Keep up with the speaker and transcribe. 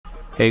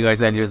Hey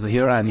guys, Alireza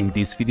here, and in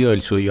this video I'll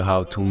show you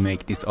how to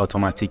make this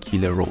automatic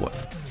killer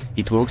robot.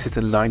 It works as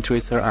a line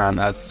tracer, and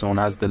as soon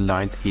as the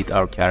lines hit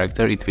our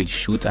character, it will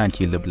shoot and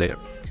kill the player.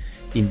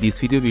 In this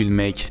video we'll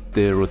make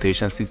the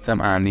rotation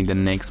system, and in the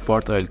next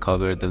part I'll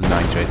cover the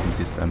line tracing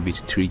system,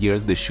 which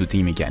triggers the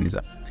shooting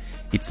mechanism.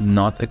 It's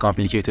not a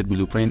complicated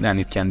blueprint and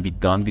it can be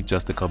done with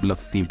just a couple of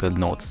simple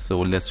nodes.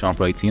 So let's jump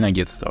right in and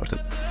get started.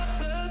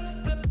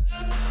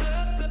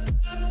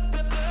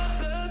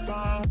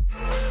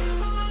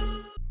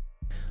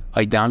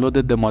 I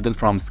downloaded the model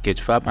from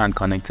Sketchfab and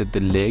connected the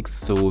legs,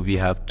 so we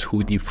have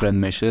two different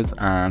meshes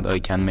and I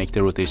can make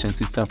the rotation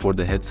system for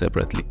the head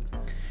separately.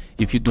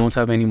 If you don't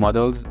have any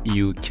models,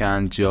 you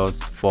can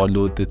just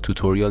follow the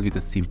tutorial with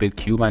a simple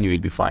cube and you will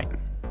be fine.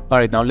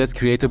 Alright, now let's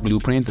create a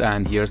blueprint,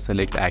 and here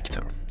select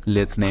actor.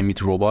 Let's name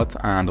it robot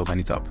and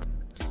open it up.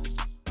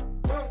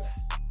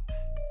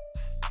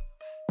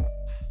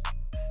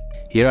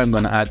 Here I'm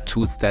gonna add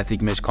two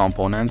static mesh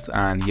components,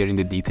 and here in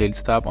the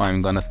details tab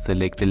I'm gonna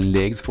select the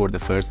legs for the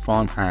first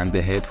one and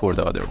the head for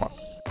the other one.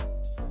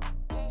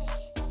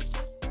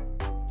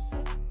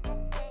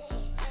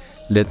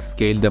 Let's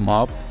scale them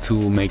up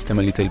to make them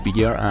a little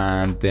bigger,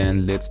 and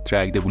then let's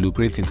drag the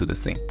blueprint into the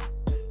scene.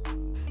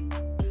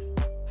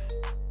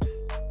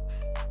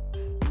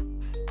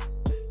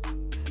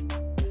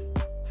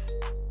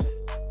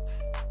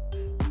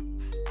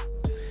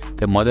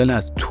 The model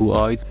has two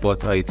eyes,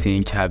 but I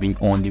think having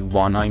only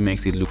one eye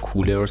makes it look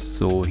cooler,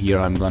 so here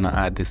I'm gonna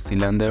add the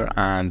cylinder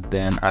and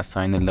then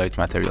assign a light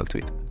material to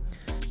it.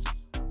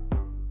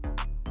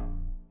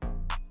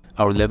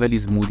 Our level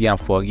is moody and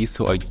foggy,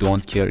 so I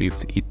don't care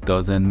if it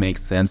doesn't make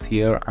sense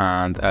here,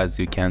 and as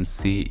you can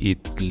see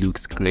it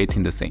looks great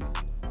in the scene.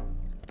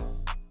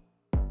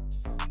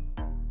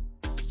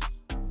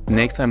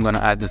 Next I'm gonna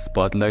add the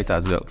spotlight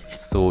as well,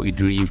 so it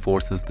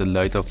reinforces the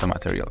light of the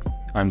material.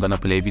 I'm gonna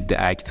play with the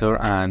actor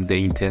and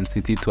the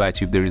intensity to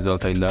achieve the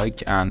result I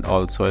like, and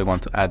also I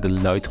want to add the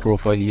light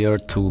profile here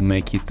to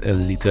make it a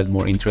little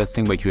more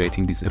interesting by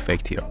creating this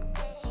effect here.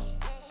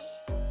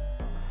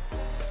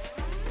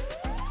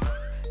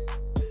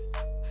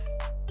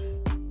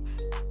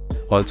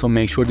 Also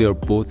make sure they are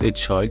both a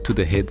child to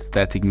the head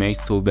static mesh,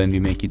 so when we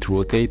make it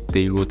rotate,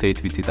 they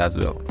rotate with it as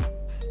well.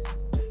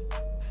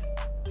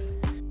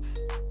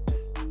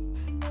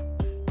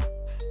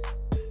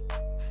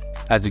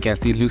 As you can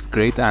see, it looks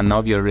great, and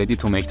now we are ready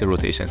to make the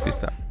rotation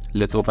system.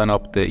 Let's open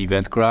up the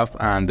event graph,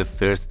 and the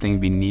first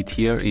thing we need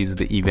here is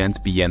the event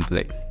begin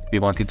play. We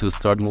want it to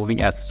start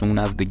moving as soon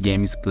as the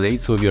game is played,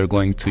 so we are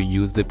going to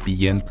use the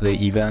begin play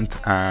event,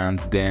 and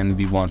then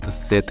we want to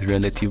set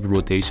relative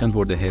rotation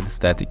for the head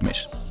static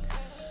mesh.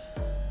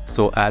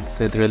 So add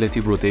set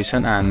relative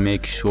rotation and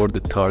make sure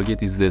the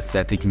target is the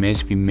static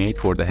mesh we made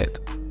for the head.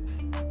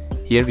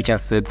 Here we can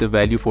set the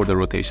value for the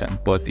rotation,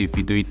 but if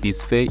we do it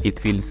this way,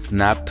 it will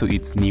snap to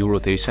its new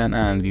rotation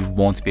and we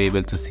won't be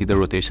able to see the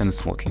rotation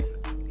smoothly.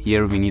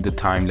 Here we need a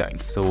timeline,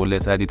 so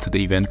let's add it to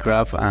the event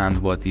graph, and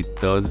what it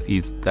does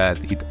is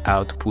that it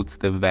outputs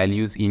the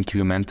values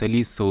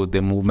incrementally so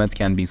the movement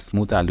can be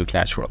smooth and look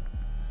natural.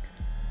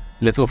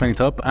 Let's open it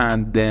up,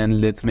 and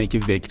then let's make a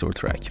vector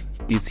track.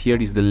 This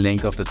here is the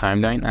length of the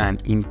timeline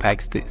and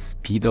impacts the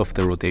speed of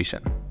the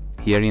rotation.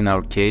 Here in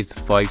our case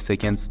 5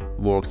 seconds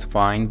works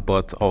fine,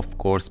 but of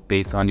course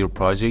based on your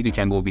project you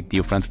can go with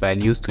different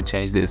values to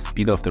change the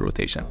speed of the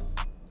rotation.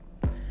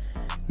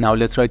 Now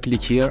let's right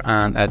click here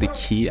and add a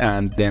key,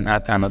 and then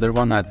add another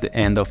one at the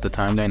end of the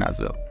timeline as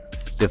well.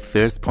 The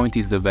first point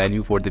is the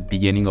value for the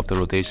beginning of the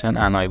rotation,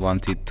 and I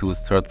want it to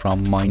start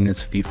from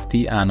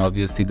 -50, and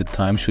obviously the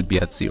time should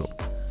be at 0.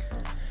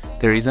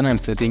 The reason I'm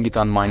setting it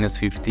on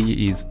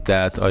 -50 is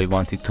that I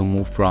want it to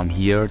move from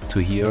here to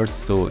here,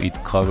 so it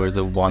covers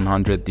a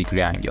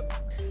 100-degree angle.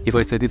 If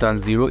I set it on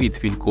 0, it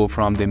will go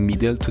from the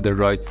middle to the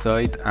right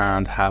side,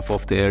 and half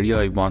of the area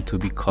I want to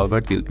be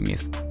covered will be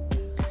missed.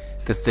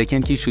 The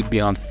second key should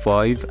be on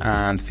 5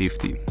 and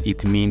 50.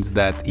 It means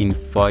that in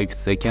 5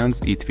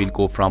 seconds it will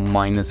go from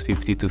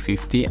 -50 to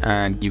 50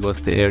 and give us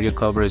the area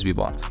coverage we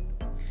want.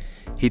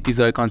 Hit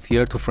these icons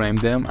here to frame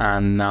them,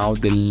 and now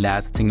the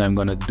last thing I'm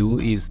gonna do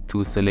is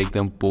to select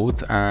them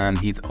both and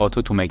hit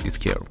auto to make this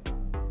curve.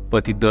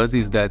 What it does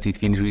is that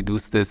it will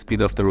reduce the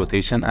speed of the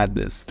rotation at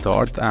the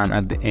start and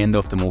at the end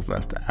of the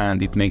movement,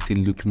 and it makes it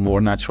look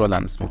more natural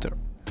and smoother.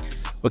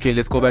 Okay,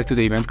 let's go back to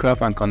the event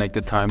graph and connect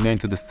the timeline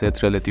to the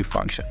set relative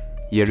function.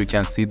 Here you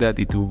can see that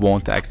it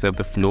won't accept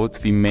the float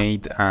we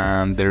made,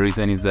 and the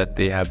reason is that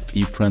they have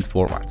different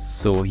formats.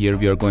 So here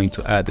we are going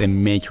to add a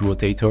make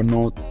rotator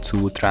node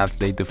to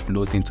translate the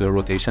float into a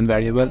rotation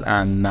variable,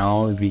 and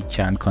now we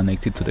can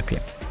connect it to the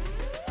pin.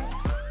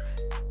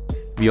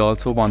 We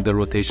also want the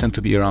rotation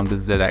to be around the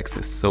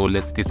z-axis, so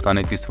let's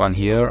disconnect this one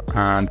here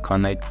and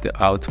connect the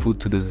output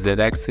to the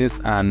z-axis,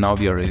 and now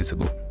we are ready to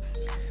go.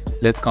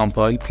 Let's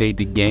compile, play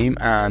the game,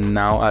 and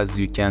now as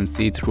you can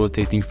see it's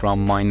rotating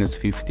from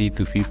 -50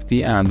 to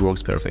 50 and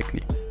works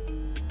perfectly.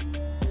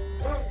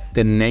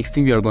 The next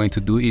thing we are going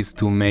to do is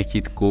to make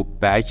it go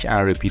back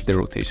and repeat the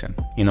rotation.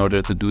 In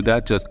order to do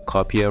that, just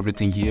copy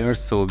everything here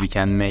so we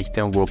can make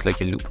them work like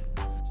a loop.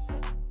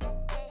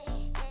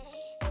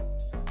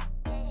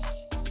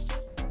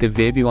 The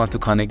way we want to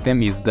connect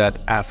them is that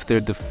after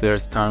the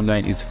first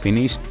timeline is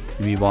finished,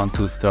 we want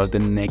to start the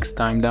next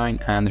timeline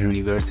and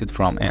reverse it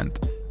from end.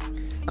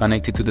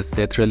 Connect it to the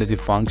setRelative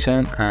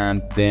function,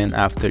 and then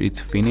after it's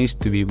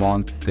finished, we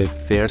want the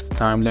first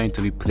timeline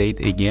to be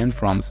played again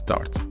from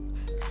start.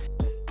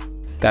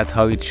 That's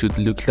how it should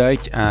look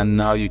like, and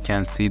now you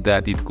can see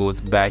that it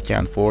goes back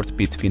and forth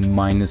between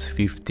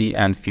 -50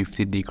 and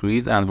 50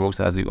 degrees and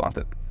works as we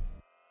wanted.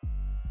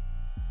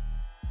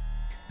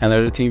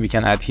 Another thing we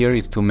can add here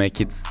is to make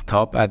it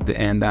stop at the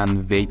end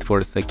and wait for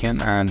a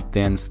second and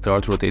then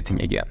start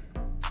rotating again.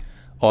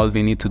 All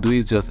we need to do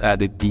is just add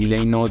a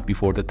delay node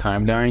before the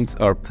timelines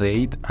are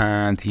played,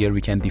 and here we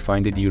can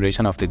define the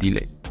duration of the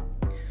delay.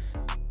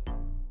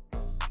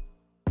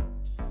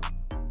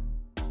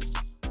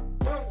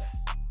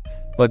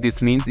 What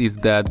this means is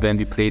that when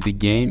we play the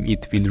game,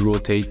 it will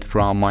rotate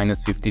from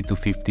 -50 to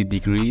 50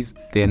 degrees,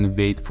 then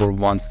wait for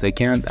 1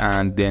 second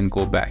and then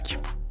go back.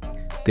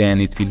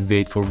 Then it will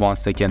wait for 1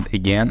 second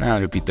again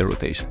and repeat the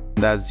rotation.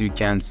 And as you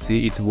can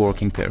see, it's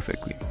working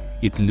perfectly.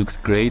 It looks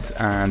great,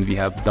 and we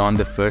have done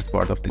the first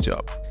part of the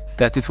job.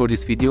 That's it for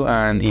this video,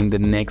 and in the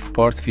next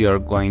part we are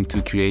going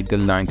to create the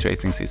line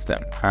tracing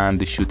system and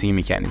the shooting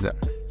mechanism.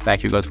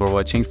 Thank you guys for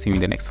watching. See you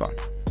in the next one.